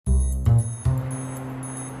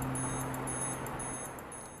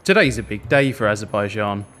Today's a big day for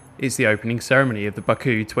Azerbaijan. It's the opening ceremony of the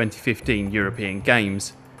Baku 2015 European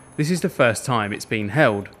Games. This is the first time it's been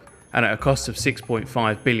held, and at a cost of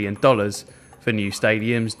 $6.5 billion for new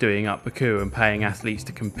stadiums, doing up Baku and paying athletes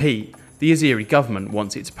to compete, the Azeri government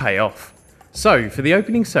wants it to pay off. So, for the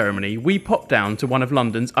opening ceremony, we popped down to one of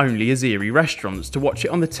London's only Azeri restaurants to watch it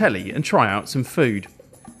on the telly and try out some food.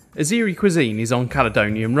 Azeri Cuisine is on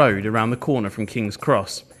Caledonian Road around the corner from King's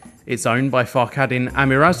Cross. It's owned by Farkhadin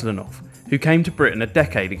Amirazlanov, who came to Britain a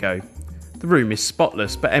decade ago. The room is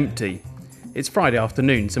spotless but empty. It's Friday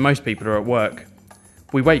afternoon, so most people are at work.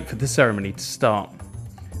 We wait for the ceremony to start.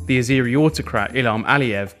 The Azeri autocrat Ilham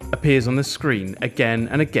Aliyev appears on the screen again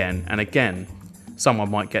and again and again.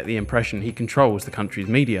 Someone might get the impression he controls the country's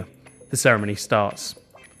media. The ceremony starts.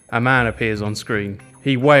 A man appears on screen.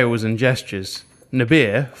 He wails and gestures.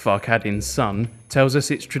 Nabir, Farkhadin's son, tells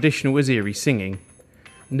us it's traditional Azeri singing.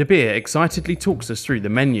 Nabir excitedly talks us through the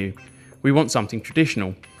menu. We want something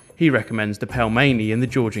traditional. He recommends the pelmeni and the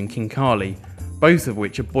Georgian kinkali, both of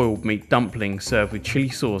which are boiled meat dumplings served with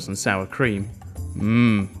chilli sauce and sour cream.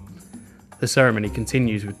 The ceremony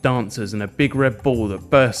continues with dancers and a big red ball that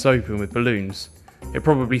bursts open with balloons. It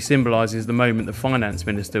probably symbolises the moment the finance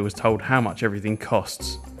minister was told how much everything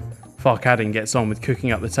costs. Farkhadin gets on with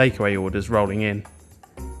cooking up the takeaway orders rolling in.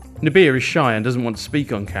 Nabir is shy and doesn't want to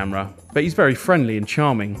speak on camera, but he's very friendly and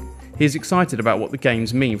charming. He is excited about what the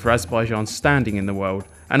games mean for Azerbaijan's standing in the world,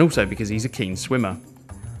 and also because he's a keen swimmer.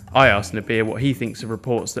 I asked Nabir what he thinks of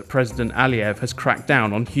reports that President Aliyev has cracked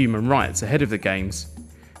down on human rights ahead of the games.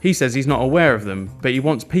 He says he's not aware of them, but he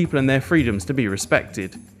wants people and their freedoms to be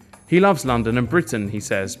respected. He loves London and Britain, he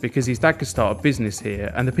says, because his dad could start a business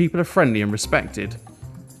here and the people are friendly and respected.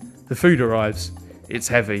 The food arrives. It's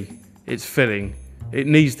heavy. It's filling. It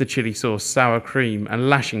needs the chilli sauce, sour cream and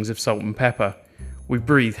lashings of salt and pepper. We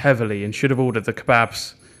breathe heavily and should have ordered the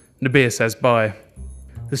kebabs. Nabir says bye.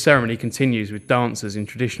 The ceremony continues with dancers in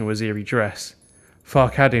traditional Azeri dress.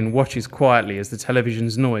 Farkhadin watches quietly as the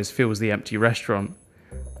television's noise fills the empty restaurant.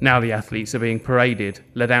 Now the athletes are being paraded,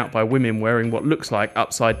 led out by women wearing what looks like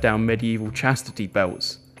upside-down medieval chastity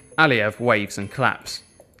belts. Aliyev waves and claps.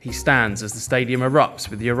 He stands as the stadium erupts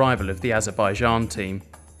with the arrival of the Azerbaijan team.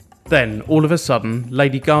 Then, all of a sudden,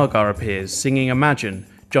 Lady Gaga appears singing Imagine,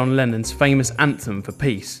 John Lennon's famous anthem for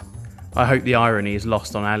peace. I hope the irony is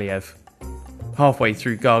lost on Aliyev. Halfway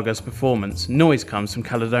through Gaga's performance, noise comes from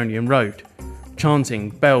Caledonian Road.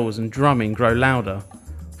 Chanting, bells and drumming grow louder.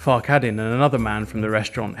 Farkhadin and another man from the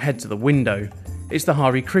restaurant head to the window. It's the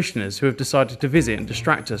Krishnas who have decided to visit and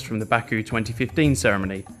distract us from the Baku 2015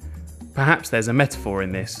 ceremony. Perhaps there's a metaphor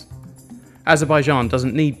in this. Azerbaijan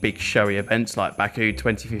doesn't need big showy events like Baku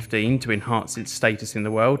 2015 to enhance its status in the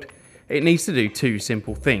world. It needs to do two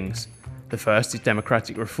simple things. The first is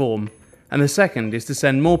democratic reform, and the second is to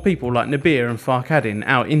send more people like Nabir and Farkhadin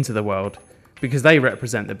out into the world, because they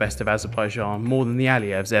represent the best of Azerbaijan more than the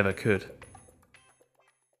Aliyevs ever could.